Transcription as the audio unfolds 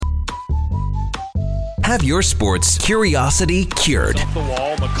Have your sports curiosity cured. Up the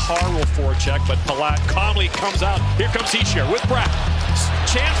wall, McCarr will forecheck, but Palat calmly comes out. Here comes Heischer with Bratt.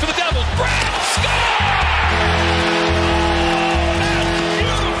 Chance for the Devils. Bratt scores!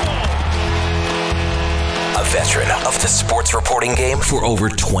 A veteran of the sports reporting game for over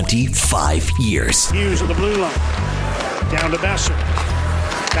 25 years. Hughes on the blue line. Down to Besser.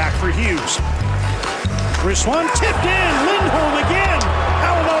 Back for Hughes. Wrist one, tipped in. Lindholm again.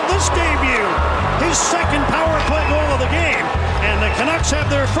 How about this debut? His second power play goal of the game. And the Canucks have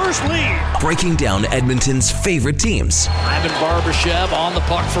their first lead. Breaking down Edmonton's favorite teams. Ivan Barbashev on the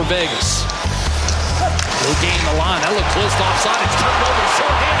puck for Vegas. Will gain the line. That looked close offside. It's turned over.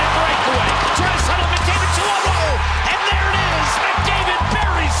 Short-handed breakaway. Draisaitl, McDavid to a roll. And there it is. McDavid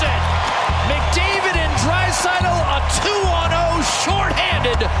buries it. McDavid and Draisaitl, a 2-on-0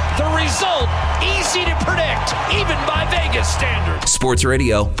 short-handed. The result, easy to predict, even by Vegas standards. Sports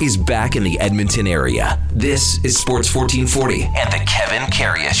Radio is back in the Edmonton area. This is Sports 1440 and the Kevin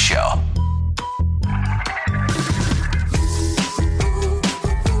Karius Show.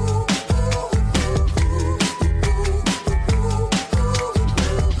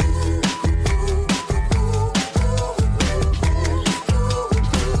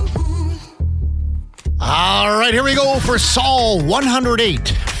 All right, here we go for Saul 108,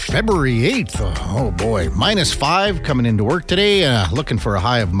 February 8th. Oh boy, -5 coming into work today. Looking for a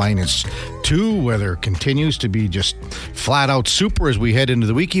high of -2. Weather continues to be just flat out super as we head into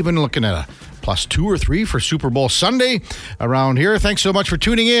the week. Even looking at a +2 or 3 for Super Bowl Sunday around here. Thanks so much for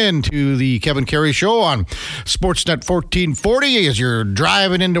tuning in to the Kevin Karius Show on Sportsnet 1440 as you're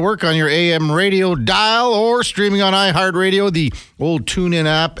driving into work on your AM radio dial or streaming on iHeartRadio, the old TuneIn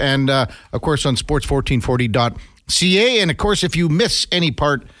app, and of course on sports1440.ca. And of course, if you miss any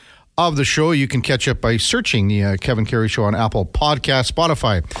part of the show, you can catch up by searching the Kevin Karius Show on Apple Podcasts,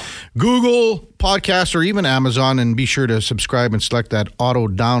 Spotify, Google Podcasts, or even Amazon. And be sure to subscribe and select that auto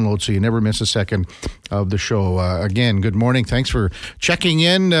download so you never miss a second of the show. Again, good morning. Thanks for checking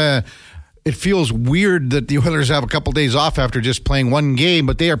in. It feels weird that the Oilers have a couple days off after just playing one game,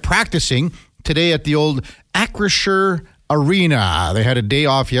 but they are practicing today at the old Acrisure Arena. They had a day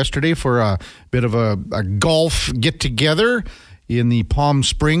off yesterday for a bit of a golf get-together in the Palm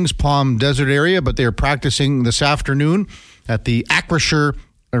Springs, Palm Desert area, but they're practicing this afternoon at the Acrisure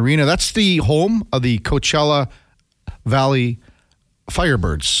Arena. That's the home of the Coachella Valley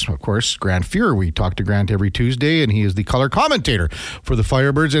Firebirds. Of course, Grant Fuhrer. We talk to Grant every Tuesday, and he is the color commentator for the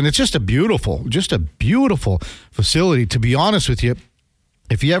Firebirds, and it's just a beautiful facility. To be honest with you,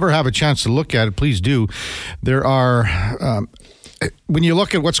 if you ever have a chance to look at it, please do. There are... when you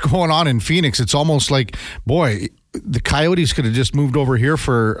look at what's going on in Phoenix, it's almost like, boy, the Coyotes could have just moved over here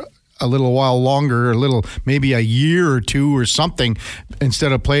for a little while longer, maybe a year or two or something,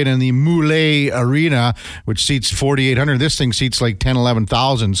 instead of playing in the Moulet Arena, which seats 4,800. This thing seats like 10,000,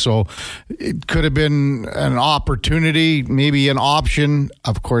 11,000. So it could have been an opportunity, maybe an option.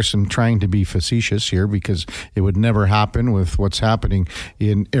 Of course, I'm trying to be facetious here because it would never happen with what's happening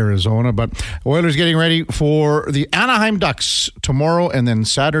in Arizona. But Oilers getting ready for the Anaheim Ducks tomorrow and then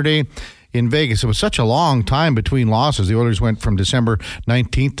Saturday in Vegas. It was such a long time between losses. The Oilers went from December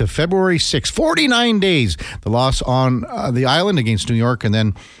 19th to February 6th. 49 days. The loss on the island against New York and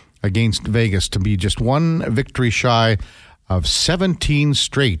then against Vegas to be just one victory shy of 17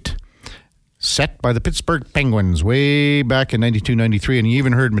 straight set by the Pittsburgh Penguins way back in 92-93. And you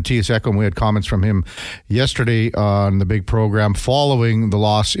even heard Matthias Ekholm. We had comments from him yesterday on the big program following the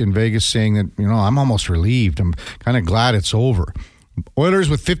loss in Vegas saying that, I'm almost relieved. I'm kind of glad it's over. Oilers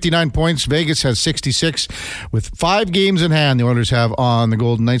with 59 points. Vegas has 66 with 5 games in hand the Oilers have on the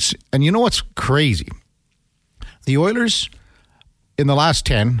Golden Knights. And you know what's crazy? The Oilers in the last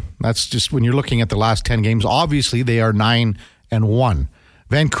 10, that's just when you're looking at the last 10 games, obviously they are 9-1.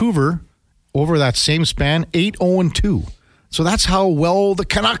 Vancouver, over that same span, 8-0-2. So that's how well the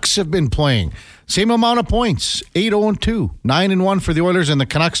Canucks have been playing. Same amount of points, 8-0-2, 9-1 for the Oilers and the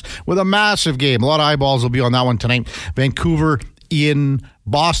Canucks with a massive game. A lot of eyeballs will be on that one tonight. Vancouver in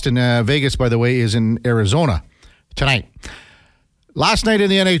Boston. Vegas, by the way, is in Arizona tonight. Last night in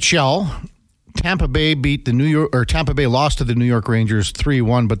the NHL, Tampa Bay lost to the New York Rangers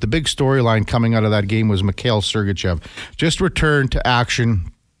 3-1, but the big storyline coming out of that game was Mikhail Sergachev just returned to action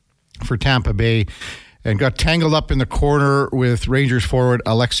for Tampa Bay and got tangled up in the corner with Rangers forward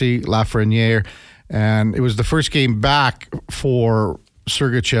Alexis Lafreniere, and it was the first game back for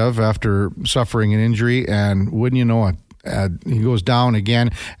Sergachev after suffering an injury, and wouldn't you know it, he goes down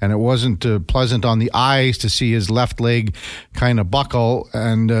again, and it wasn't pleasant on the eyes to see his left leg kind of buckle.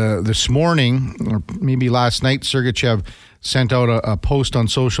 And this morning, or maybe last night, Sergachev sent out a post on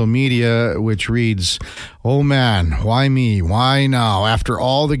social media which reads, "Oh man, why me? Why now? After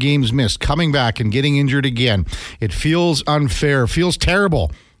all the games missed, coming back and getting injured again. It feels unfair, feels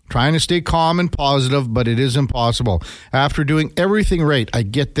terrible. Trying to stay calm and positive, but it is impossible. After doing everything right, I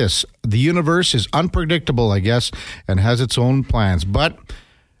get this. The universe is unpredictable, I guess, and has its own plans. But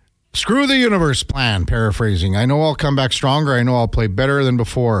screw the universe plan," paraphrasing. "I know I'll come back stronger. I know I'll play better than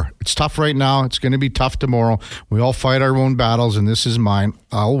before. It's tough right now. It's going to be tough tomorrow. We all fight our own battles, and this is mine.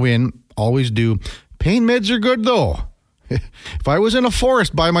 I'll win. Always do. Pain meds are good, though. If I was in a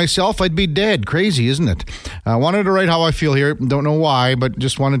forest by myself, I'd be dead. Crazy, isn't it? I wanted to write how I feel here. Don't know why, but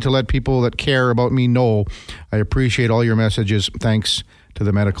just wanted to let people that care about me know. I appreciate all your messages. Thanks to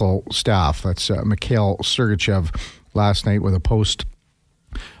the medical staff." That's Mikhail Sergachev last night with a post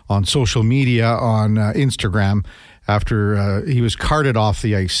on social media on Instagram after he was carted off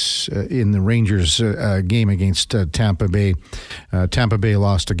the ice in the Rangers game against Tampa Bay. Tampa Bay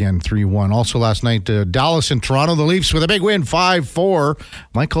lost again 3-1. Also last night, Dallas and Toronto, the Leafs with a big win, 5-4.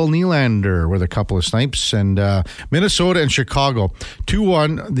 Michael Nylander with a couple of snipes. And Minnesota and Chicago,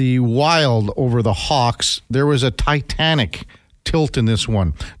 2-1. The Wild over the Hawks. There was a titanic tilt in this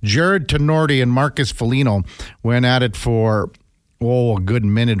one. Jared Tenorti and Marcus Foligno went at it for a good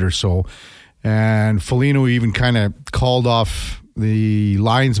minute or so. And Foligno even kind of called off the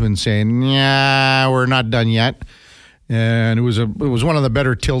linesman saying, "Yeah, we're not done yet." And it was one of the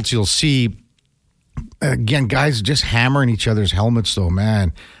better tilts you'll see. Again, guys just hammering each other's helmets, though,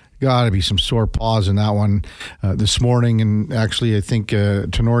 man. Got to be some sore paws in that one this morning. And actually, I think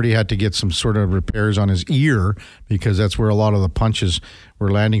Tenorti had to get some sort of repairs on his ear because that's where a lot of the punches were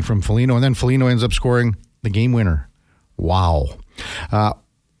landing from Foligno. And then Foligno ends up scoring the game winner. Wow.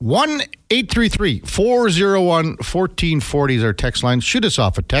 1-833-401-1440 is our text line. Shoot us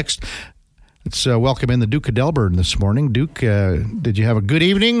off a text. Let's welcome in the Duke of Delburn this morning. Duke, did you have a good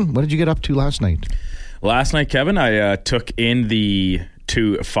evening? What did you get up to last night? Last night, Kevin, I took in the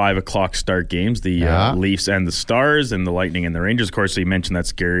two 5 o'clock start games, the Leafs and the Stars, and the Lightning and the Rangers. Of course, so you mentioned that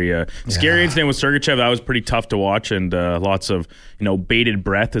scary incident with Sergachev. That was pretty tough to watch, and lots of bated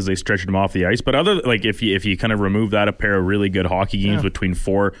breath as they stretched him off the ice. But if you kind of remove that, a pair of really good hockey games between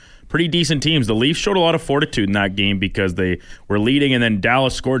four pretty decent teams. The Leafs showed a lot of fortitude in that game because they were leading, and then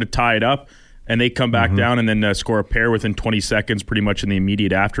Dallas scored to tie it up. And they come back down and then score a pair within 20 seconds, pretty much in the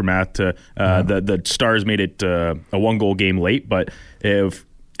immediate aftermath. The Stars made it a one-goal game late, but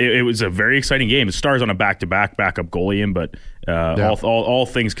it was a very exciting game. The Stars on a back-to-back backup goalie in, but all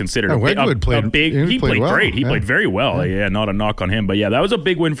things considered, Wedgwood played well. Great. He played very well. Yeah, not a knock on him. But yeah, that was a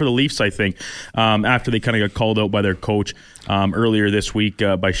big win for the Leafs, I think, after they kind of got called out by their coach earlier this week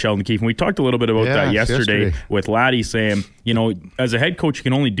by Sheldon Keefe. And we talked a little bit about that yesterday with Laddie saying, as a head coach, you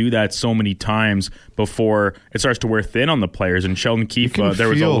can only do that so many times before it starts to wear thin on the players. And Sheldon Keefe, there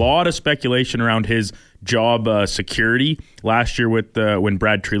was a lot of speculation around his job security last year with when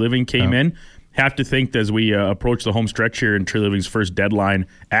Brad Treliving came in. Have to think as we approach the home stretch here in Treliving's first deadline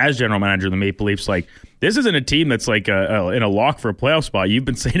as general manager of the Maple Leafs, this isn't a team that's in a lock for a playoff spot. You've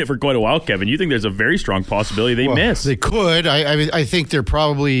been saying it for quite a while, Kevin. You think there's a very strong possibility they miss. They could. I think they're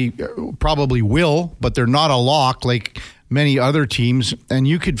probably will, but they're not a lock like many other teams. And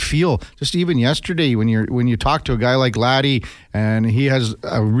you could feel just even yesterday when you talk to a guy like Laddie, and he has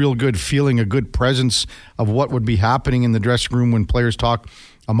a real good feeling, a good presence of what would be happening in the dressing room when players talk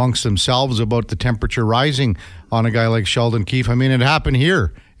amongst themselves about the temperature rising on a guy like Sheldon Keefe. I mean, it happened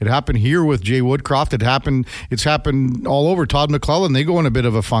here. It happened here with Jay Woodcroft. It's happened all over. Todd McClellan, they go in a bit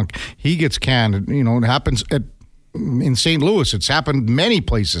of a funk. He gets canned. It happens in St. Louis. It's happened many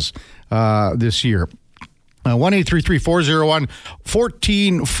places this year.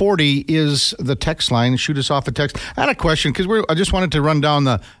 1-833-401-1440 is the text line. Shoot us off a text. I had a question because I just wanted to run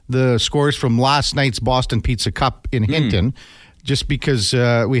down the scores from last night's Boston Pizza Cup in Hinton. Just because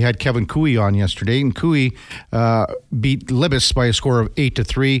we had Kevin Cooey on yesterday, and Cooey beat Libis by a score of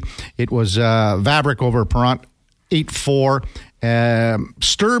 8-3. It was Vabrick over Perrant 8-4.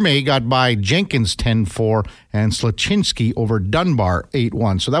 Sturmey got by Jenkins 10-4, and Slaczynski over Dunbar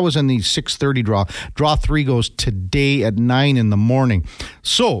 8-1. So that was in the 6:30 draw. Draw 3 goes today at 9 in the morning.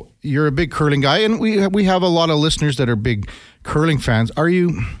 So you're a big curling guy, and we have a lot of listeners that are big curling fans.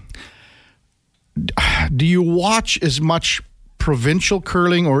 Do you watch as much provincial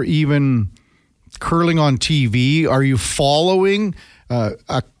curling or even curling on TV? Are you following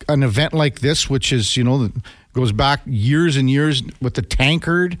an event like this, which is, goes back years and years with the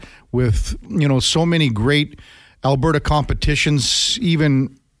tankard, with, so many great Alberta competitions,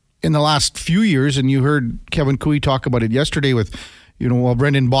 even in the last few years? And you heard Kevin Cooey talk about it yesterday with,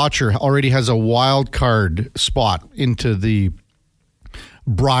 Brendan Bottcher already has a wild card spot into the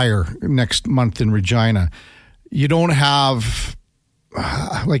Brier next month in Regina. You don't have,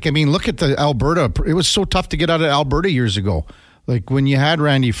 look at the Alberta. It was so tough to get out of Alberta years ago. Like when you had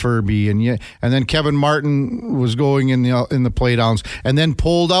Randy Furby and then Kevin Martin was going in the playdowns and then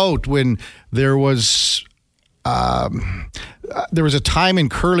pulled out when there was a time in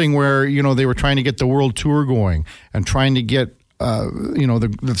curling where they were trying to get the World Tour going and trying to get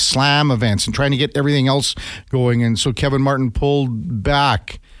the slam events and trying to get everything else going, and so Kevin Martin pulled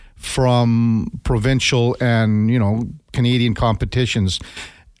back from provincial and Canadian competitions.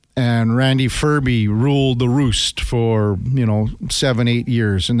 And Randy Furby ruled the roost for 7-8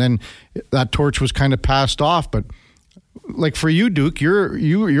 years, and then that torch was kind of passed off. But like for you, Duke,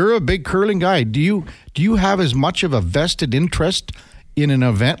 you're a big curling guy. Do you have as much of a vested interest in an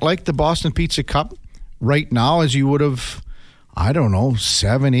event like the Boston Pizza Cup right now as you would have,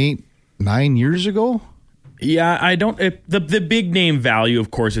 7, 8, 9 years ago? Yeah, I don't. The big name value, of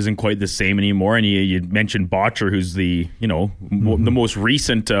course, isn't quite the same anymore. And you mentioned Bottcher, who's the the most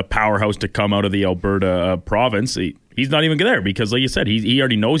recent powerhouse to come out of the Alberta province. He's not even there because, like you said, he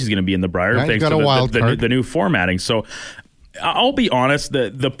already knows he's going to be in the Brier thanks to the new formatting. So I'll be honest,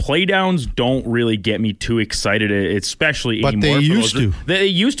 the playdowns don't really get me too excited, especially anymore. But they used to. They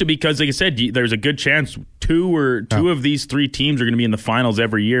used to because, like I said, there's a good chance two of these three teams are going to be in the finals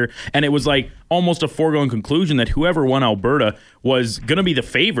every year. And it was like almost a foregone conclusion that whoever won Alberta was going to be the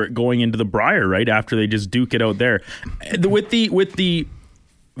favorite going into the Brier, right, after they just duke it out there. With the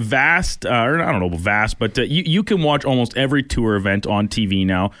vast, or I don't know vast, but you can watch almost every tour event on TV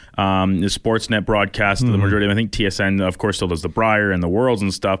now. The Sportsnet broadcast, the majority of them. I think TSN, of course, still does the Brier and the Worlds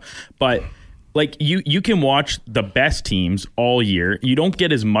and stuff. But like you can watch the best teams all year. You don't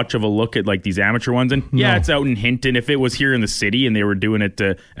get as much of a look at like these amateur ones. And it's out in Hinton. If it was here in the city and they were doing it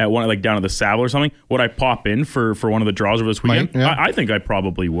at one like down at the Savile or something, would I pop in for one of the draws over this weekend? Yeah. I think I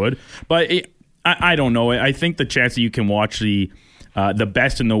probably would. But I don't know. I think the chance that you can watch the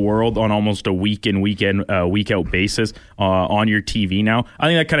best in the world on almost a week out basis on your TV now, I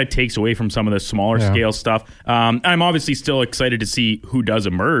think that kind of takes away from some of the smaller scale stuff. I'm obviously still excited to see who does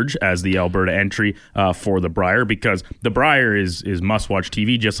emerge as the Alberta entry for the Brier, because the Brier is must-watch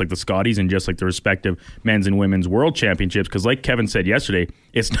TV, just like the Scotties and just like the respective men's and women's world championships, because like Kevin said yesterday,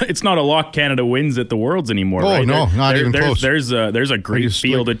 it's not a lock Canada wins at the Worlds anymore. Oh, right? no, not even close. There's a great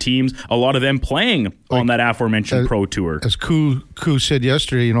field of teams, a lot of them playing on that aforementioned Pro Tour. As Koo said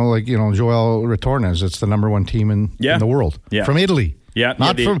yesterday, Joel Retornes, it's the number one team in the world from Italy. Yeah,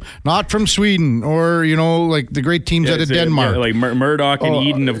 not from Sweden or like the great teams out of Denmark, like Murdoch and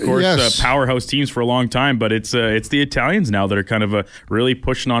Eden, of course, powerhouse teams for a long time. But it's the Italians now that are kind of really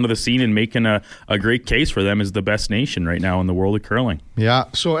pushing onto the scene and making a great case for them as the best nation right now in the world of curling. Yeah.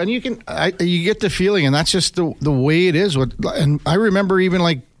 So and you get the feeling, and that's just the way it is. And I remember even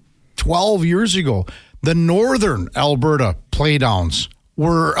like 12 years ago, the Northern Alberta playdowns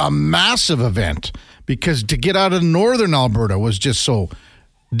were a massive event, because to get out of Northern Alberta was just so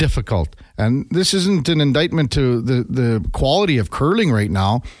difficult. And this isn't an indictment to the quality of curling right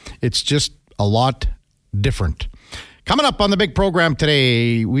now. It's just a lot different. Coming up on the big program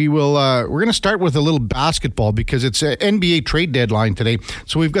today, we're going to start with a little basketball, because it's an NBA trade deadline today.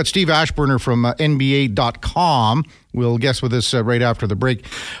 So we've got Steve Ashburner from NBA.com. We'll guess with us right after the break.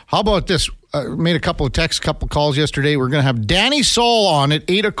 How about this? Made a couple of texts, couple calls yesterday. We're going to have Danny Saul on at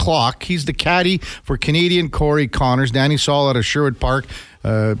 8 o'clock. He's the caddy for Canadian Corey Connors. Danny Saul out of Sherwood Park,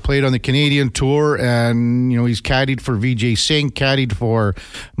 played on the Canadian Tour, and he's caddied for Vijay Singh, caddied for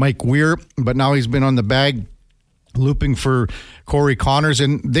Mike Weir, but now he's been on the bag looping for Corey Connors,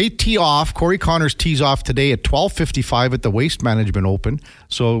 and they tee off. Corey Connors tees off today at 12:55 at the Waste Management Open.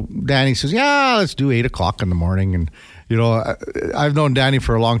 So Danny says, let's do 8 o'clock in the morning. And I've known Danny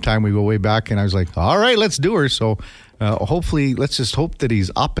for a long time. We go way back, and I was like, all right, let's do her. So hopefully, let's just hope that he's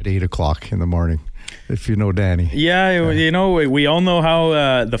up at 8 o'clock in the morning, if you know Danny. Yeah, we all know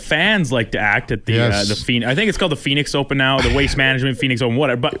how the fans like to act at the Phoenix. I think it's called the Phoenix Open now, the Waste Management Phoenix Open,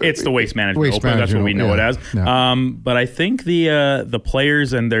 whatever. But it's the Waste Management Open. That's what we know it as. Yeah. But I think the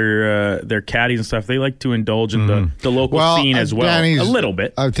players and their caddies and stuff, they like to indulge in the local scene as well, Danny's, a little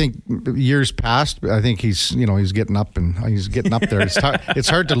bit. I think years past, I think he's getting up there. It's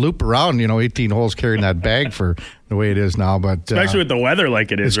hard to loop around 18 holes carrying that bag for the way it is now, but especially with the weather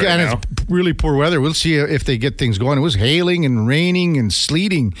like it is right now. It's really poor weather. We'll see if they get things going. It was hailing and raining and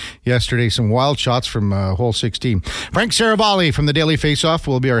sleeting yesterday. Some wild shots from hole 16. Frank Saravalli from the Daily Faceoff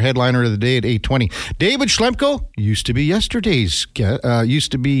will be our headliner of the day at 8:20. David Schlemko used to be yesterday's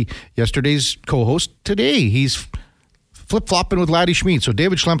co-host today. He's flip-flopping with Laddie Schmid. So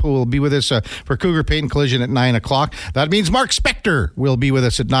David Schlempo will be with us for Cougar Payton Collision at 9 o'clock. That means Mark Spector will be with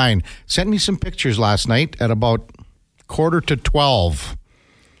us at 9. Sent me some pictures last night at about 11:45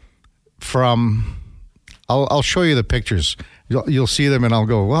 from... I'll show you the pictures. You'll see them and I'll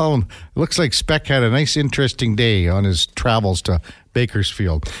go, well, it looks like Speck had a nice, interesting day on his travels to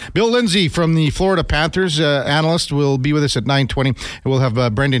Bakersfield. Bill Lindsay from the Florida Panthers, analyst, will be with us at 9:20. We'll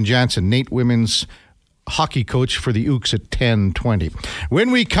have Brendan Jansen, Nate Women's hockey coach for the Ooks, at 10:20.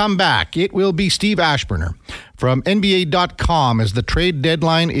 When we come back, it will be Steve Ashburner from NBA.com, as the trade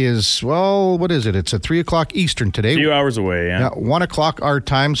deadline is, well, what is it? It's at 3 o'clock Eastern today. A few hours away, yeah. 1 o'clock our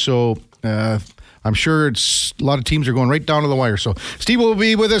time, so... I'm sure a lot of teams are going right down to the wire. So Steve will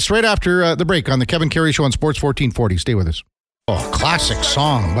be with us right after the break on the Kevin Karius Show on Sports 1440. Stay with us. Oh, classic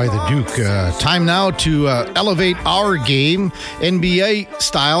song by the Duke. Time now to elevate our game, NBA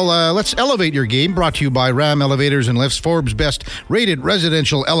style. Let's elevate your game. Brought to you by Ram Elevators and Lifts, Forbes' best rated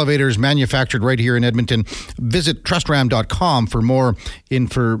residential elevators, manufactured right here in Edmonton. Visit trustram.com for more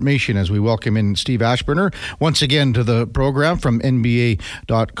information as we welcome in Steve Ashburner once again to the program from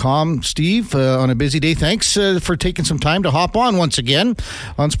NBA.com. Steve, on a busy day, thanks for taking some time to hop on once again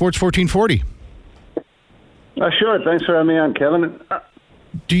on Sports 1440. Sure. Thanks for having me on, Kevin.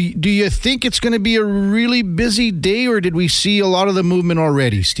 Do you think it's going to be a really busy day, or did we see a lot of the movement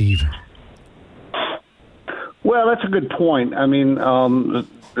already, Steve? Well, that's a good point. I mean,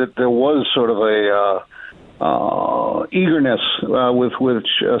 there was sort of a eagerness with which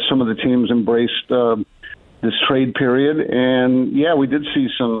some of the teams embraced this trade period, and yeah, we did see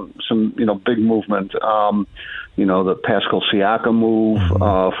some big movement. The Pascal Siakam move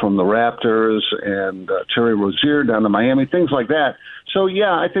from the Raptors and Terry Rozier down to Miami, things like that. So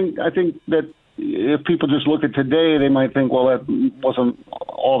yeah, I think that if people just look at today, they might think, well, that wasn't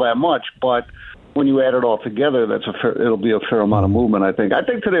all that much. But when you add it all together, it'll be a fair amount of movement. I think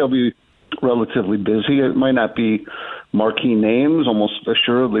today will be relatively busy. It might not be marquee names, almost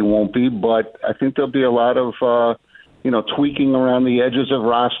assuredly won't be, but I think there'll be a lot of tweaking around the edges of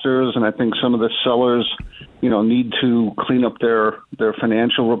rosters, and I think some of the sellers need to clean up their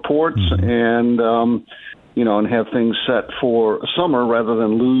financial reports and have things set for summer rather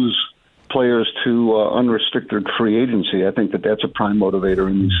than lose players to unrestricted free agency. I think that's a prime motivator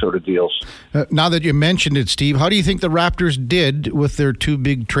in these sort of deals. Now that you mentioned it, Steve, how do you think the Raptors did with their two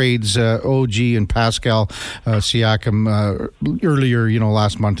big trades, OG and Pascal Siakam, earlier,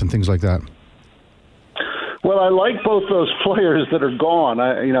 last month and things like that? Well, I like both those players that are gone.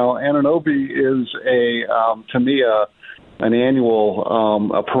 Anunoby is to me an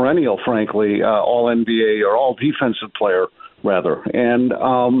annual, a perennial, frankly, all NBA or all defensive player rather, and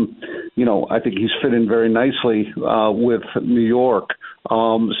I think he's fit in very nicely with New York.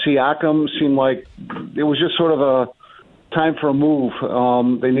 Siakam seemed like it was just sort of a time for a move.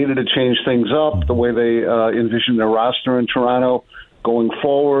 They needed to change things up the way they envisioned their roster in Toronto. Going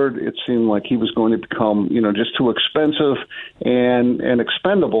forward, it seemed like he was going to become, just too expensive and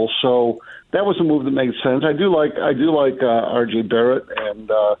expendable. So that was a move that made sense. I do like R.J. Barrett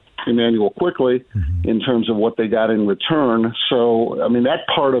and Emmanuel Quickley in terms of what they got in return. So, I mean, that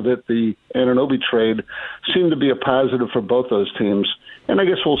part of it, the Anunoby trade, seemed to be a positive for both those teams. And I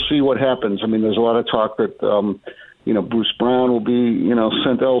guess we'll see what happens. I mean, there's a lot of talk that Bruce Brown will be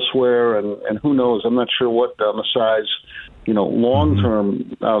sent elsewhere, and who knows? I'm not sure what Masai's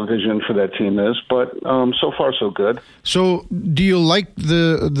long-term vision for that team is, but so far so good. So do you like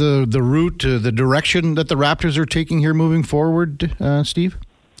the route, the direction that the Raptors are taking here moving forward, Steve?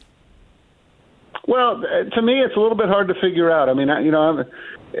 Well, to me, it's a little bit hard to figure out. I mean,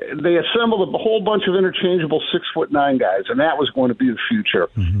 they assembled a whole bunch of interchangeable 6'9" guys, and that was going to be the future.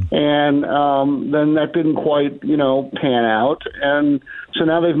 And then that didn't quite, pan out. And so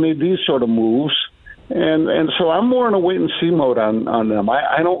now they've made these sort of moves. And so I'm more in a wait and see mode on them.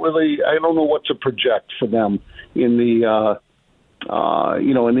 I don't know what to project for them in the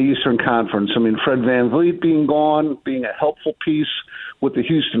in the Eastern Conference. I mean, Fred VanVleet being gone, being a helpful piece with the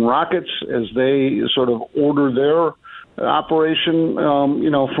Houston Rockets as they sort of order their operation,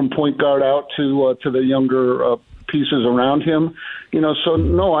 from point guard out to the younger pieces around him. So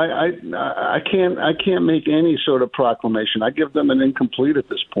no, I can't make any sort of proclamation. I give them an incomplete at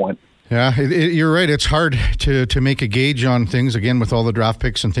this point. Yeah, you're right. It's hard to make a gauge on things, again, with all the draft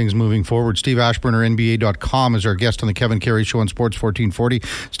picks and things moving forward. Steve Ashburner, NBA.com, is our guest on the Kevin Karius Show on Sports 1440.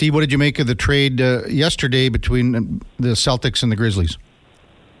 Steve, what did you make of the trade yesterday between the Celtics and the Grizzlies?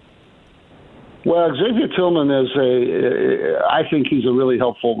 Well, Xavier Tillman I think he's a really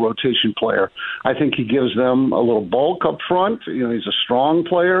helpful rotation player. I think he gives them a little bulk up front. He's a strong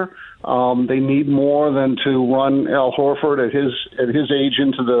player. They need more than to run Al Horford at his age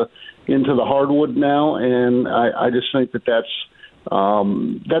into the hardwood now, and I just think that's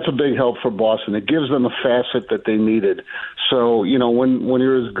a big help for Boston. It gives them a facet that they needed. So, when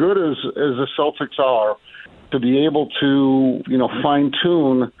you're as good as the Celtics are, to be able to, fine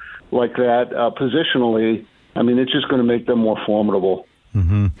tune like that positionally, I mean, it's just going to make them more formidable.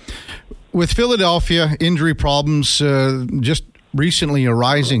 Mm-hmm. With Philadelphia, injury problems just recently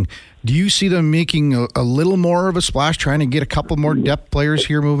arising, do you see them making a little more of a splash, trying to get a couple more depth players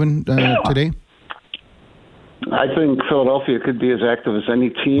here moving today? I think Philadelphia could be as active as any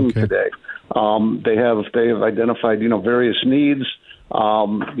team today. They have identified, various needs.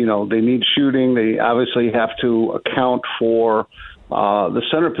 They need shooting. They obviously have to account for the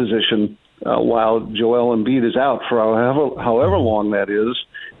center position while Joel Embiid is out for however long that is.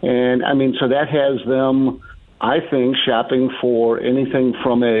 And, so that has them, I think, shopping for anything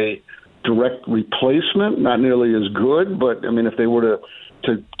from a direct replacement, not nearly as good, but, if they were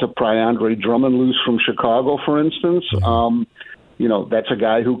to pry Andre Drummond loose from Chicago, for instance, that's a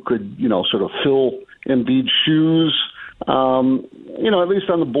guy who could, sort of fill Embiid's shoes, at least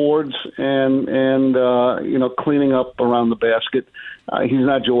on the boards and cleaning up around the basket. He's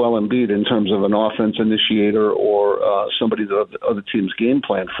not Joel Embiid in terms of an offense initiator or somebody that other teams game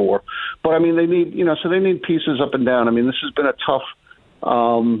plan for. But, they need, so they need pieces up and down. This has been a tough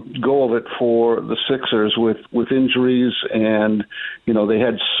go of it for the Sixers with injuries, and, they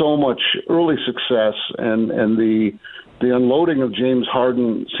had so much early success, and the unloading of James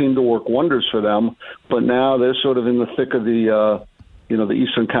Harden seemed to work wonders for them, but now they're sort of in the thick of the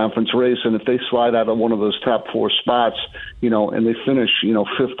Eastern Conference race, and if they slide out of one of those top four spots, and they finish,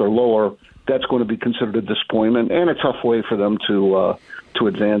 fifth or lower, that's going to be considered a disappointment and a tough way for them to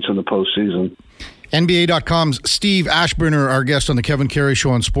advance in the postseason. NBA.com's Steve Ashburner, our guest on the Kevin Karius Show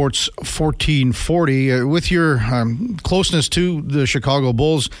on Sports 1440. With your closeness to the Chicago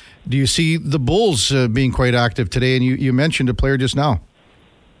Bulls, do you see the Bulls being quite active today? And you mentioned a player just now.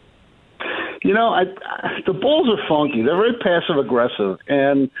 The Bulls are funky. They're very passive-aggressive,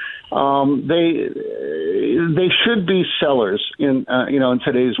 and they should be sellers in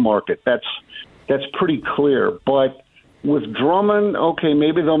today's market. That's pretty clear. But with Drummond, okay,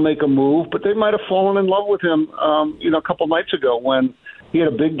 maybe they'll make a move, but they might have fallen in love with him, a couple nights ago when he had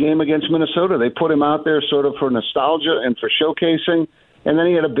a big game against Minnesota. They put him out there sort of for nostalgia and for showcasing, and then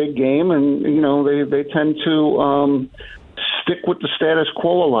he had a big game, and they tend to stick with the status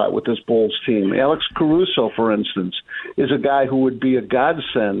quo a lot with this Bulls team. Alex Caruso, for instance, is a guy who would be a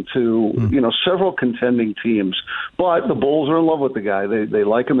godsend to several contending teams. But the Bulls are in love with the guy. They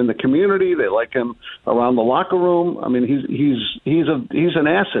like him in the community. They like him around the locker room. He's an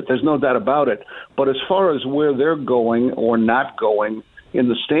asset. There's no doubt about it. But as far as where they're going or not going in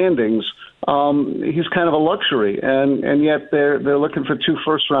the standings, he's kind of a luxury. And yet they're looking for 2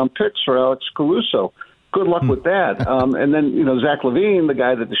 first-round picks for Alex Caruso. Good luck with that. And then, Zach LaVine, the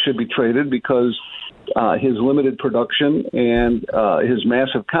guy that should be traded because his limited production and his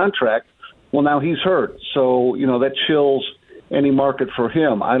massive contract, well, now he's hurt. So, that chills any market for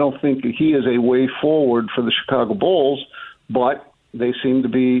him. I don't think he is a way forward for the Chicago Bulls, but they seem to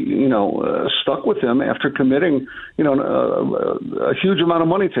be, stuck with him after committing, a huge amount of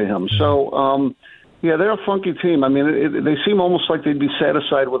money to him. So, they're a funky team. They seem almost like they'd be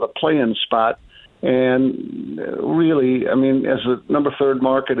satisfied with a play-in spot. And really, as a number 3rd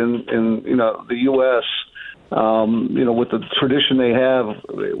market in the U.S., with the tradition they have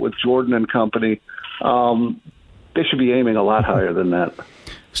with Jordan and company, they should be aiming a lot higher than that.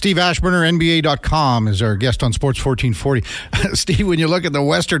 Steve Ashburner, NBA.com, is our guest on Sports 1440. Steve, when you look at the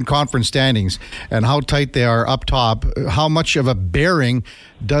Western Conference standings and how tight they are up top, how much of a bearing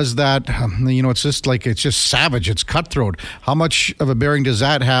does that, it's just savage, it's cutthroat. How much of a bearing does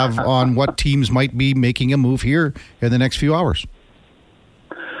that have on what teams might be making a move here in the next few hours?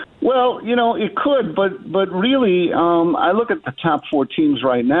 Well, it could, but really, I look at the top 4 teams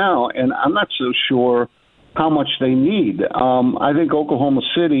right now, and I'm not so sure how much they need. I think Oklahoma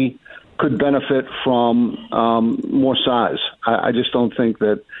City could benefit from more size. I just don't think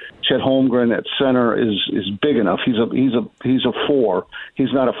that Chet Holmgren at center is big enough. He's a 4.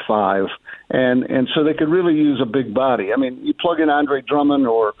 He's not a 5, and so they could really use a big body. You plug in Andre Drummond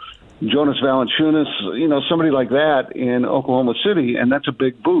or Jonas Valanciunas, somebody like that in Oklahoma City, and that's a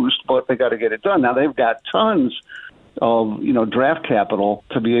big boost. But they got to get it done. Now they've got tons of draft capital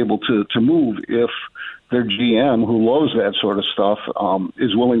to be able to move if their GM, who loves that sort of stuff,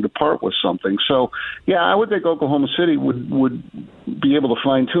 is willing to part with something. So, yeah, I would think Oklahoma City would be able to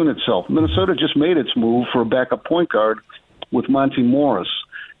fine-tune itself. Minnesota just made its move for a backup point guard with Monty Morris.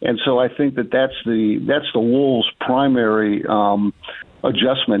 And so I think that's the Wolves' primary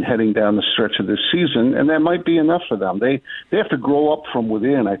adjustment heading down the stretch of this season, and that might be enough for them. They have to grow up from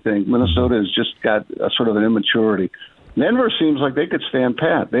within, I think. Minnesota has just got a sort of an immaturity. Denver seems like they could stand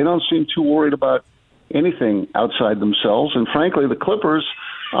pat. They don't seem too worried about anything outside themselves. And frankly, the Clippers,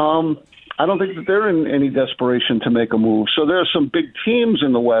 I don't think that they're in any desperation to make a move. So there are some big teams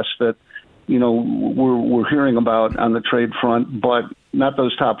in the West that, we're hearing about on the trade front, but not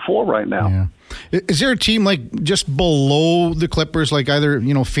those top four right now. Yeah. Is there a team like just below the Clippers, like either,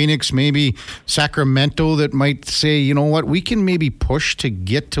 Phoenix, maybe Sacramento, that might say, you know what, we can maybe push to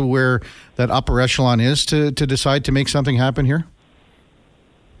get to where that upper echelon is to decide to make something happen here?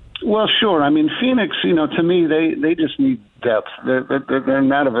 Well, sure. I mean, Phoenix, to me, they just need depth. They're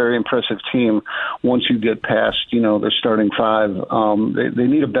not a very impressive team once you get past, their starting five. They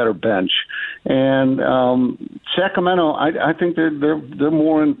need a better bench. And Sacramento, I think they're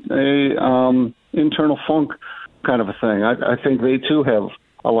more in a internal funk kind of a thing. I think they too have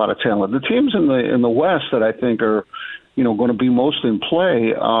a lot of talent. The teams in the West that I think are going to be most in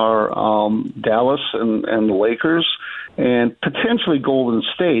play are Dallas and the Lakers, and potentially Golden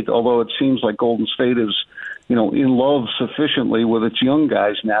State, although it seems like Golden State is, in love sufficiently with its young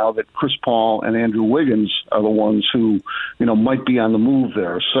guys now that Chris Paul and Andrew Wiggins are the ones who, might be on the move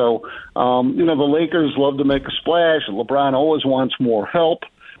there. So, the Lakers love to make a splash. LeBron always wants more help.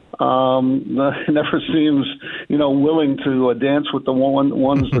 Never seems, willing to dance with the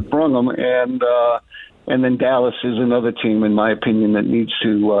ones that brung them. And then Dallas is another team, in my opinion, that needs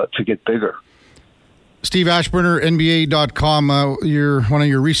to get bigger. Steve Ashburner, NBA.com, one of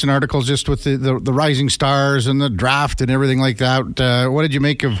your recent articles just with the rising stars and the draft and everything like that. What did you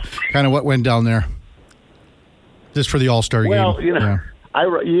make of kind of what went down there? Just for the All-Star game. Well, I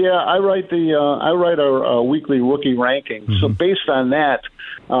write our weekly rookie rankings. Mm-hmm. So based on that,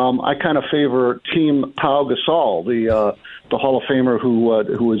 I kind of favor Team Pau Gasol, the Hall of Famer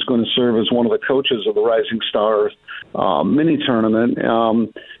who is going to serve as one of the coaches of the Rising Stars mini tournament.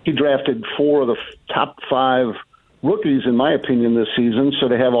 He drafted 4 of the top 5 rookies, in my opinion, this season. So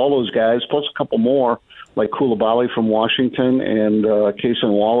to have all those guys, plus a couple more, like Coulibaly from Washington and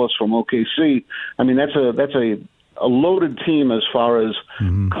Cason Wallace from OKC, I mean, that's a loaded team as far as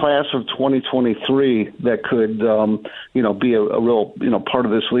class of 2023 that could, be a real, part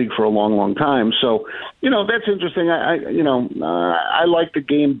of this league for a long, long time. So, that's interesting. I like the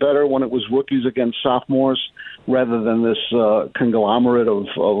game better when it was rookies against sophomores rather than this conglomerate of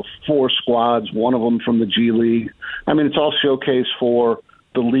 4 squads, one of them from the G League. I mean, it's all showcase for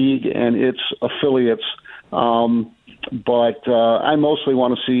the league and its affiliates. But I mostly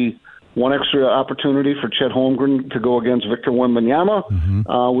want to see one extra opportunity for Chet Holmgren to go against Victor Wembanyama.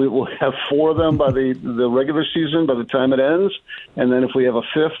 Mm-hmm. We will have 4 of them by the regular season by the time it ends. And then if we have a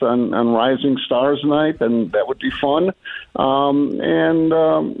 5th on Rising Stars night, then that would be fun.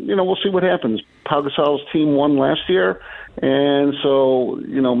 We'll see what happens. Pau Gasol's team won last year, and so,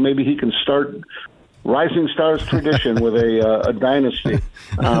 maybe he can start Rising Stars tradition with a dynasty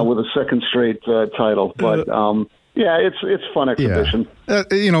with a second straight title. But yeah, it's fun exhibition. Yeah.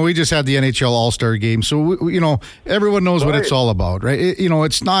 We just had the NHL All-Star game, so everyone knows what it's all about, right?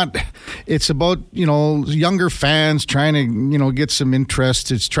 It's not. It's about younger fans trying to get some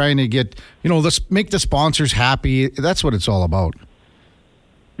interest. It's trying to get let's make the sponsors happy. That's what it's all about.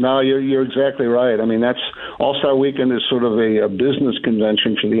 No, you're exactly right. I mean, that's All-Star Weekend is sort of a business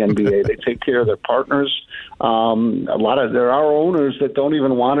convention for the NBA. They take care of their partners. There are owners that don't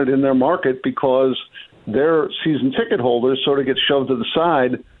even want it in their market because their season ticket holders sort of get shoved to the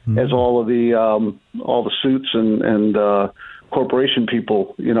side as all the suits and corporation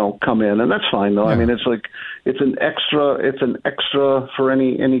people come in, and that's fine though. Yeah. I mean, it's an extra for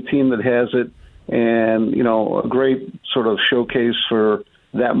any team that has it, and a great sort of showcase for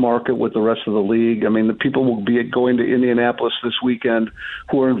that market with the rest of the league. I mean, the people will be going to Indianapolis this weekend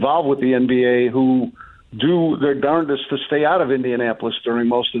who are involved with the NBA who do their darndest to stay out of Indianapolis during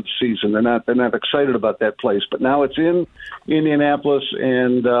most of the season. They're not excited about that place. But now it's in Indianapolis,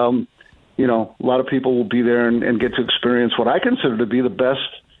 and a lot of people will be there and get to experience what I consider to be the best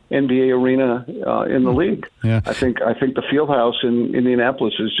NBA arena in the league. Yeah. I think the Fieldhouse in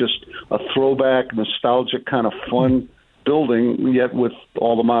Indianapolis is just a throwback, nostalgic kind of fun building, yet with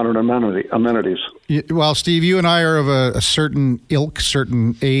all the modern amenities. Well, Steve, you and I are of a certain ilk,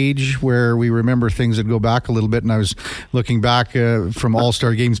 certain age where we remember things that go back a little bit. And I was looking back from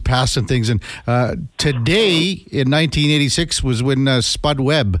All-Star games past and things. And today in 1986 was when Spud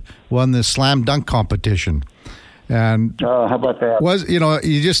Webb won the slam dunk competition. And how about that?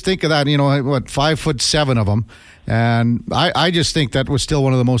 You just think of that, 5'7" of them. And I just think that was still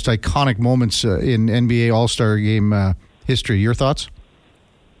one of the most iconic moments in NBA All-Star game history. Your thoughts?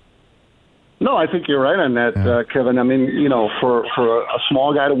 No, I think you're right on that, Kevin. I mean, for a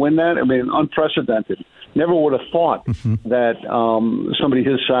small guy to win that, I mean, unprecedented. Never would have thought that somebody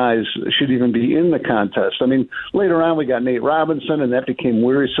his size should even be in the contest. I mean, later on we got Nate Robinson, and that became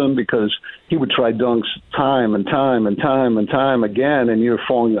wearisome because he would try dunks time and time and time and time again, and you're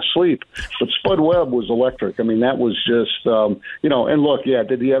falling asleep. But Spud Webb was electric. I mean, that was just, and look,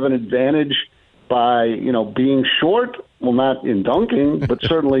 did he have an advantage by, being short? Well, not in dunking, but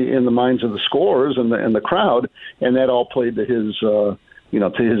certainly in the minds of the scorers and the crowd, and that all played to his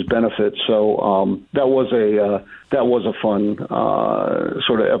to his benefit. So that was a fun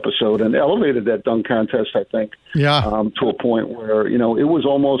sort of episode, and elevated that dunk contest, I think, to a point where it was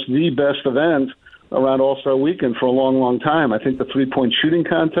almost the best event around All-Star Weekend for a long, long time. I think the 3-point shooting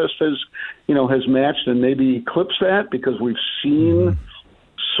contest has matched and maybe eclipsed that because we've seen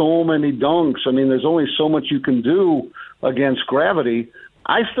so many dunks. I mean, there's only so much you can do against gravity.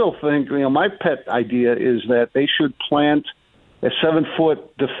 I still think, my pet idea is that they should plant a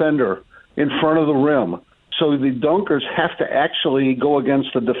 7-foot defender in front of the rim, so the dunkers have to actually go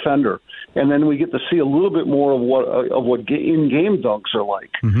against the defender, and then we get to see a little bit more of what in-game dunks are like.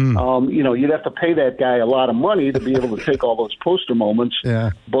 You'd have to pay that guy a lot of money to be able to take all those poster moments.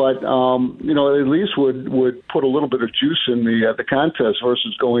 But at least would put a little bit of juice in the contest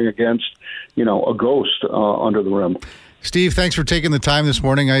versus going against a ghost under the rim. Steve, thanks for taking the time this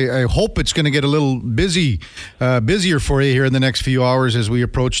morning. I hope it's going to get a little busier for you here in the next few hours as we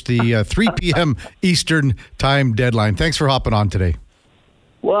approach the 3 p.m. Eastern time deadline. Thanks for hopping on today.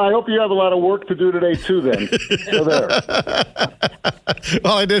 Well, I hope you have a lot of work to do today too. Then, so there.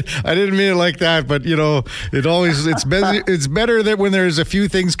 Well, I didn't mean it like that, but it's busy. It's better that when there's a few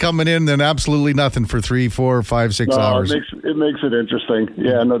things coming in than absolutely nothing for 3, 4, 5, 6 hours. It makes it interesting.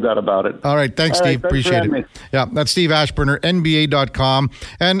 Yeah, no doubt about it. All right, thanks, Steve. Appreciate it. Yeah, that's Steve Ashburner, NBA.com,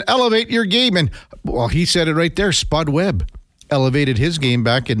 and elevate your game. And well, he said it right there. Spud Webb elevated his game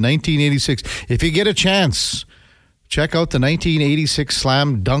back in 1986. If you get a chance, check out the 1986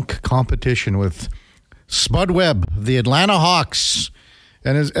 Slam Dunk competition with Spud Webb, the Atlanta Hawks.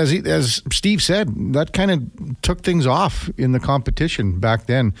 And as Steve said, that kind of took things off in the competition back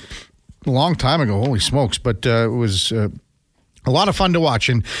then. A long time ago, holy smokes. But it was a lot of fun to watch.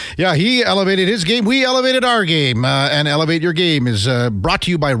 And yeah, he elevated his game. We elevated our game. And Elevate Your Game is brought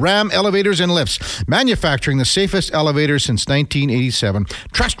to you by Ram Elevators and Lifts, manufacturing the safest elevators since 1987.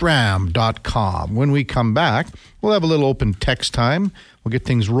 TrustRam.com. When we come back, we'll have a little open text time. We'll get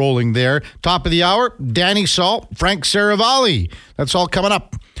things rolling there. Top of the hour, Danny Salt, Frank Saravalli. That's all coming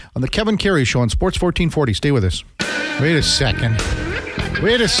up on the Kevin Karius Show on Sports 1440. Stay with us. Wait a second,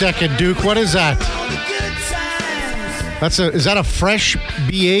 Duke. What is that? Is that a fresh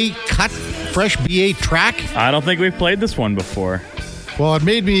BA cut? Fresh BA track? I don't think we've played this one before. Well,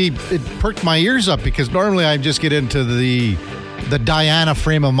 it perked my ears up because normally I just get into the Diana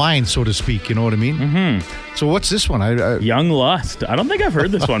frame of mind, so to speak. You know what I mean? Mm-hmm. So what's this one? Young Lust. I don't think I've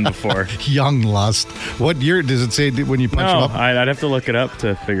heard this one before. Young Lust. What year does it say when you punch them up? I'd have to look it up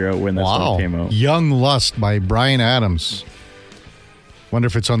to figure out when this one came out. Young Lust by Bryan Adams. Wonder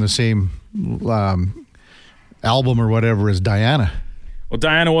if it's on the same album or whatever as Diana. Well,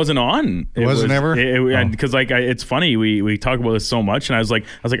 Diana wasn't on. It wasn't ever? Because it's funny, we talk about this so much, and I was like,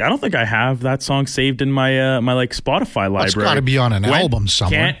 I don't think I have that song saved in my my Spotify library. It's got to be on an album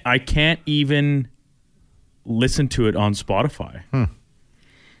somewhere. I can't even listen to it on Spotify.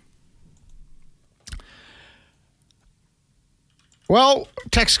 Well,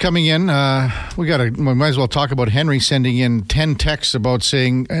 text coming in. We might as well talk about Henry sending in 10 texts about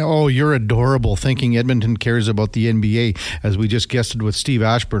saying, "Oh, you're adorable," thinking Edmonton cares about the NBA, as we just guested with Steve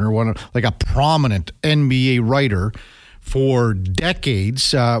Ashburner, a prominent NBA writer for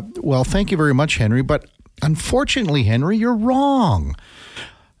decades. Well, thank you very much, Henry. But unfortunately, Henry, you're wrong.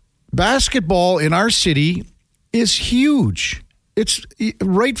 Basketball in our city is huge. It's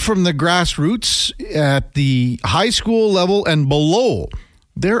right from the grassroots at the high school level and below.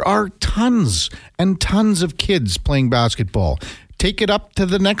 There are tons and tons of kids playing basketball. Take it up to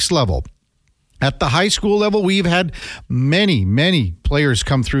the next level. At the high school level, we've had many, many players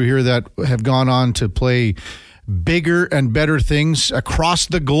come through here that have gone on to play bigger and better things across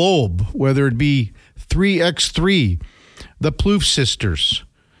the globe, whether it be 3x3, the Plouffe sisters,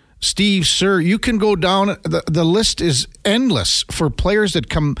 Steve Sir. You can go down. The list is endless for players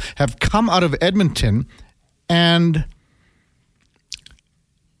that have come out of Edmonton and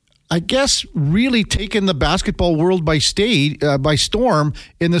I guess really taken the basketball world by storm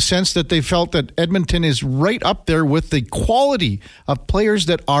in the sense that they felt that Edmonton is right up there with the quality of players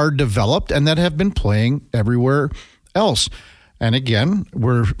that are developed and that have been playing everywhere else. And again,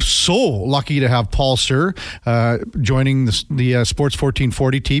 we're so lucky to have Paul Sir joining the Sports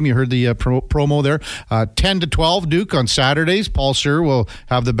 1440 team. You heard the promo there. 10 to 12, Duke, on Saturdays. Paul Sir will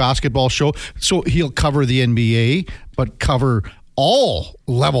have the basketball show. So he'll cover the NBA, but cover all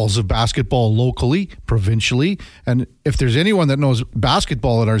levels of basketball locally, provincially. And if there's anyone that knows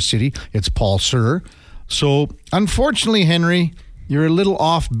basketball in our city, it's Paul Sir. So unfortunately, Henry, you're a little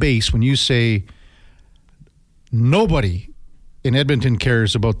off base when you say nobody in Edmonton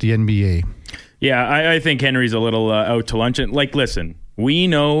cares about the NBA. Yeah, I think Henry's a little out to lunch. And listen, we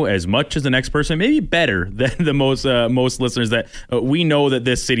know as much as the next person, maybe better than the most listeners, that we know that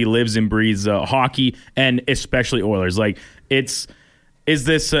this city lives and breathes hockey, and especially Oilers. Is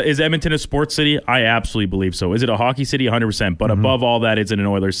Edmonton a sports city? I absolutely believe so. Is it a hockey city? 100%. But above all that, it's an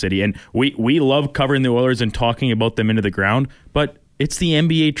Oilers city. And we love covering the Oilers and talking about them into the ground, but it's the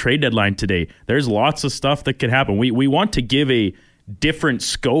NBA trade deadline today. There's lots of stuff that could happen. We want to give a different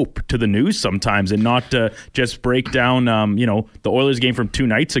scope to the news sometimes and not just break down the Oilers game from 2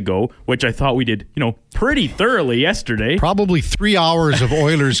 nights ago, which I thought we did pretty thoroughly yesterday. Probably 3 hours of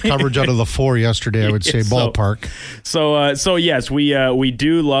Oilers coverage out of the 4 yesterday, I would say, ballpark. So yes, we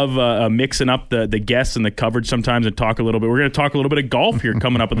do love mixing up the guests and the coverage sometimes and talk a little bit. We're going to talk a little bit of golf here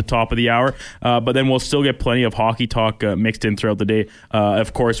coming up at the top of the hour, but then we'll still get plenty of hockey talk mixed in throughout the day.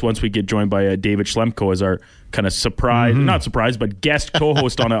 Of course, once we get joined by David Schlemko as our kind of surprise, not surprise, but guest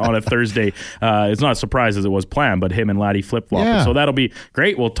co-host on a Thursday. It's not a surprise as it was planned, but him and Laddie flip-flopping. Yeah. So that'll be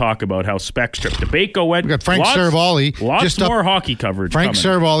great. We'll talk about how Spec Strip Debate went. We got Frank Saravalli. Lots more hockey coverage Frank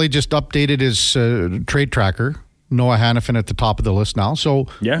Saravalli just updated his trade tracker. Noah Hannafin at the top of the list now. So,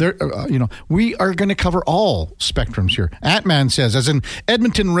 yeah. We are going to cover all spectrums here. Ant-Man says, as an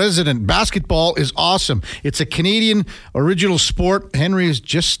Edmonton resident, basketball is awesome. It's a Canadian original sport. Henry is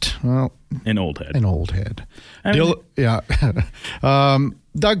just, an old head.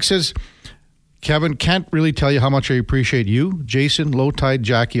 Doug says, Kevin, can't really tell you how much I appreciate you, Jason, Low Tide,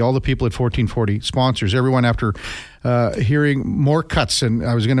 Jackie, all the people at 1440, sponsors, everyone after hearing more cuts. And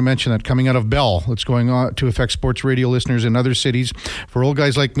I was going to mention that coming out of Bell, it's going on to affect sports radio listeners in other cities. For old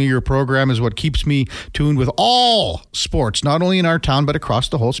guys like me, your program is what keeps me tuned with all sports, not only in our town, but across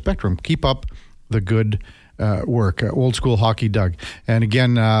the whole spectrum. Keep up the good work. Old school hockey, Doug. And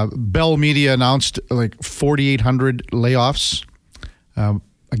again, Bell Media announced 4,800 layoffs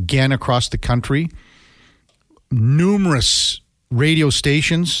again across the country. Numerous radio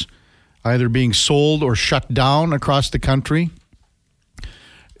stations either being sold or shut down across the country.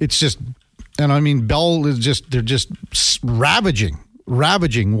 It's just, and I mean, Bell is just, they're just ravaging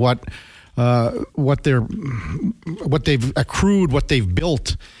what they've accrued, what they've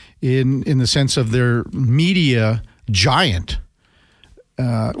built in the sense of their media giant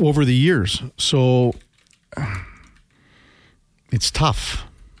over the years. So it's tough.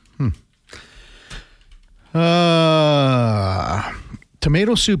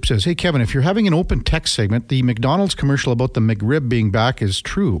 Tomato Soup says, hey, Kevin, if you're having an open text segment, the McDonald's commercial about the McRib being back is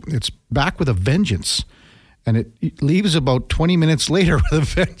true. It's back with a vengeance. And it leaves about 20 minutes later with a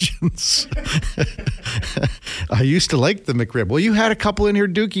vengeance. I used to like the McRib. Well, you had a couple in here,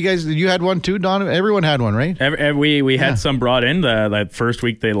 Duke. You had one too, Don? Everyone had one, right? We had some brought in that first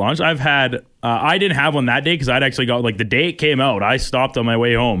week they launched. I've had, I didn't have one that day because I'd actually got, the day it came out, I stopped on my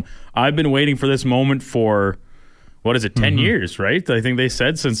way home. I've been waiting for this moment for, 10 years, right? I think they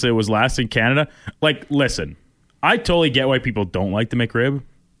said since it was last in Canada. Listen, I totally get why people don't like the McRib,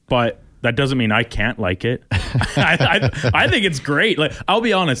 but that doesn't mean I can't like it. I think it's great. I'll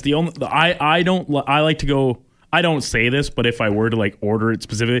be honest. I like to go. I don't say this, but if I were to order it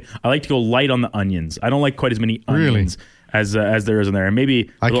specifically, I like to go light on the onions. I don't like quite as many onions as there is in there. And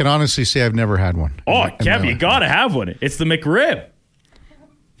maybe I can honestly say I've never had one. Oh, Kev, you gotta have one. It's the McRib.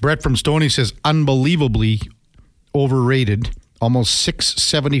 Brett from Stoney says unbelievably overrated. Almost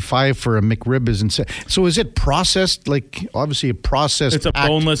 $6.75 for a McRib is insane. So is it processed? Obviously a processed. It's a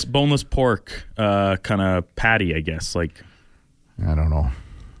boneless pork kind of patty, I guess. I don't know.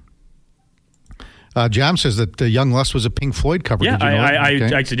 Jam says that Young Lust was a Pink Floyd cover. Yeah, Did you know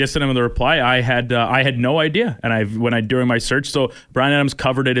I actually just sent him the reply. I had no idea, and during my search, so Bryan Adams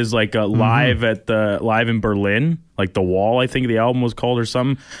covered it as like live in Berlin, like The Wall, I think the album was called or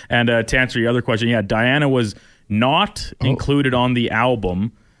something. And to answer your other question, yeah, Diana was not included on the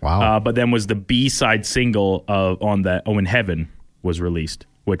album. Wow. But then was the B-side single on that When Heaven was released,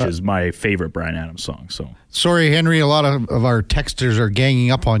 which is my favorite Bryan Adams song. So sorry, Henry, a lot of our texters are ganging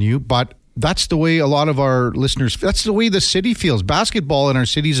up on you, but that's the way a lot of our listeners, that's the way the city feels. Basketball in our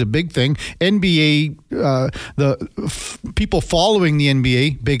city is a big thing. NBA, people following the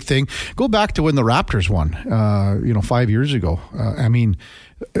NBA, big thing. Go back to when the Raptors won, 5 years ago. I mean,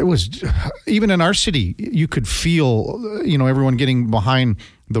 it was, even in our city, you could feel, everyone getting behind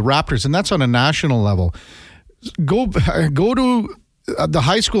the Raptors, and that's on a national level. Go to the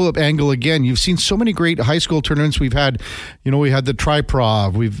high school angle again. You've seen so many great high school tournaments. We've had, we had the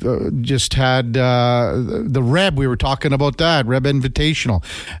Tri-Prov. We've just had the Reb. We were talking about that, Reb Invitational.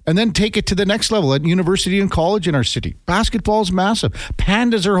 And then take it to the next level at university and college in our city. Basketball's massive.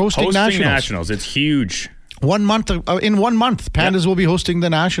 Pandas are hosting nationals. It's huge. In 1 month, Pandas will be hosting the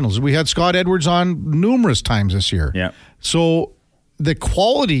Nationals. We had Scott Edwards on numerous times this year. Yeah. So the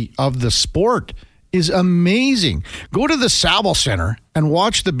quality of the sport is amazing. Go to the Saville Center and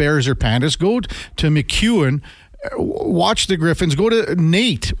watch the Bears or Pandas. Go to McEwen, watch the Griffins. Go to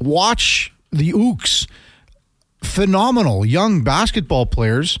Nate, watch the Ooks. Phenomenal young basketball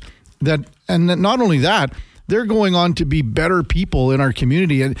players and not only that, they're going on to be better people in our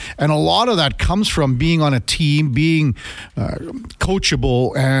community. And a lot of that comes from being on a team, being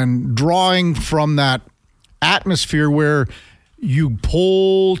coachable, and drawing from that atmosphere where you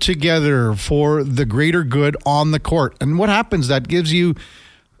pull together for the greater good on the court. And what happens? That gives you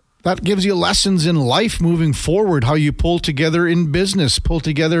lessons in life moving forward, how you pull together in business, pull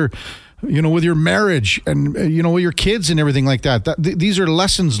together, with your marriage and, with your kids and everything like that. These are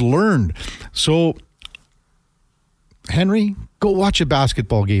lessons learned. So, Henry, go watch a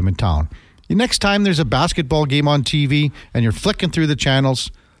basketball game in town. Next time there's a basketball game on TV and you're flicking through the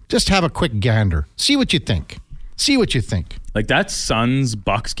channels, just have a quick gander. See what you think. Like that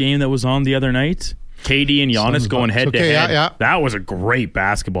Suns-Bucks game that was on the other night, KD and Giannis going head-to-head. Yeah. That was a great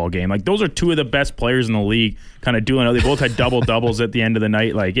basketball game. Like, those are two of the best players in the league kind of doing it. They both had double-doubles at the end of the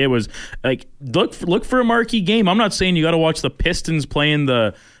night. Like, it was, like, look for a marquee game. I'm not saying you got to watch the Pistons playing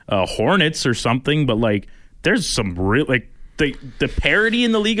the Hornets or something, but, like, there's some real, like, the parity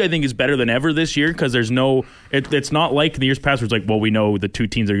in the league, I think, is better than ever this year because there's no... It's not like in the years past where it's like, well, we know the two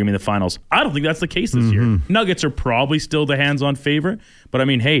teams are going to be in the finals. I don't think that's the case this year. Nuggets are probably still the hands-on favorite, but I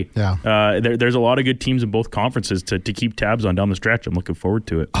mean, hey, there's a lot of good teams in both conferences to keep tabs on down the stretch. I'm looking forward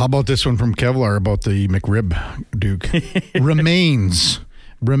to it. How about this one from Kevlar about the McRib, Duke? Remains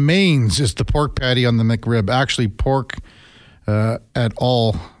is the pork patty on the McRib. Actually, pork at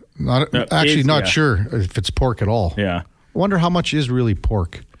all. Not sure if it's pork at all. Yeah. Wonder how much is really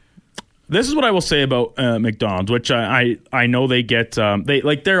pork. This is what I will say about McDonald's, which I know they get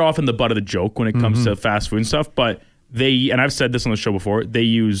they're often the butt of the joke when it comes to fast food and stuff, but and I've said this on the show before, they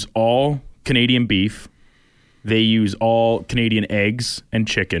use all Canadian beef, they use all Canadian eggs and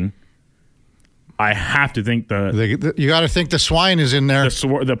chicken. I have to think you got to think the swine is in there.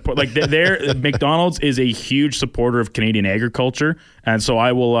 McDonald's is a huge supporter of Canadian agriculture, and so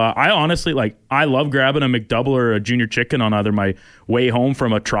I will. I honestly I love grabbing a McDouble or a junior chicken on either my way home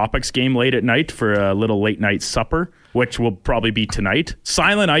from a Tropics game late at night for a little late night supper, which will probably be tonight.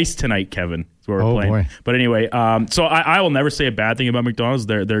 Silent Ice tonight, Kevin. We're playing. Boy. But anyway, so I will never say a bad thing about McDonald's.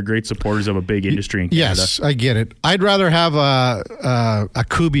 They're great supporters of a big industry in Canada. Yes, I get it. I'd rather have a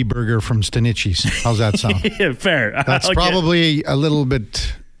Kubi burger from Stanicci's. How's that sound? Yeah, fair. That's probably a little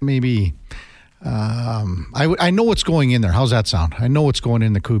bit maybe. I know what's going in there. How's that sound? I know what's going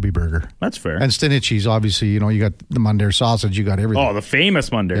in the Kubi burger. That's fair. And Stanicci's, obviously, you got the Mundair sausage. You got everything. Oh, the famous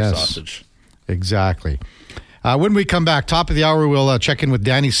Mundair sausage. Exactly. When we come back, top of the hour, we'll check in with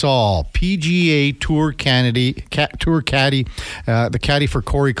Danny Saul, PGA Tour caddy, the caddy for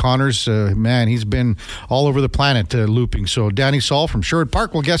Corey Connors. Man, he's been all over the planet looping. So Danny Saul from Sherwood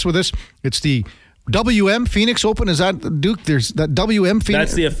Park will guest with us. It's the WM Phoenix Open. Is that, Duke? There's that WM Phoenix.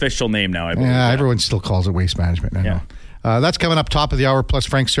 That's the official name now, I believe. Yeah, everyone still calls it Waste Management. I know. That's coming up top of the hour, plus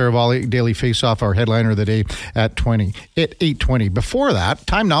Frank Saravalli, Daily Faceoff, our headliner of the day at 8:20. Before that,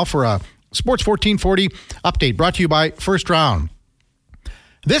 time now for a Sports 1440 update brought to you by First Round.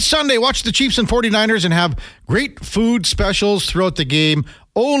 This Sunday, watch the Chiefs and 49ers and have great food specials throughout the game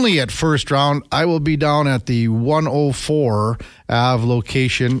only at First Round. I will be down at the 104 Ave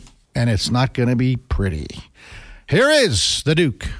location, and it's not going to be pretty. Here is the Duke.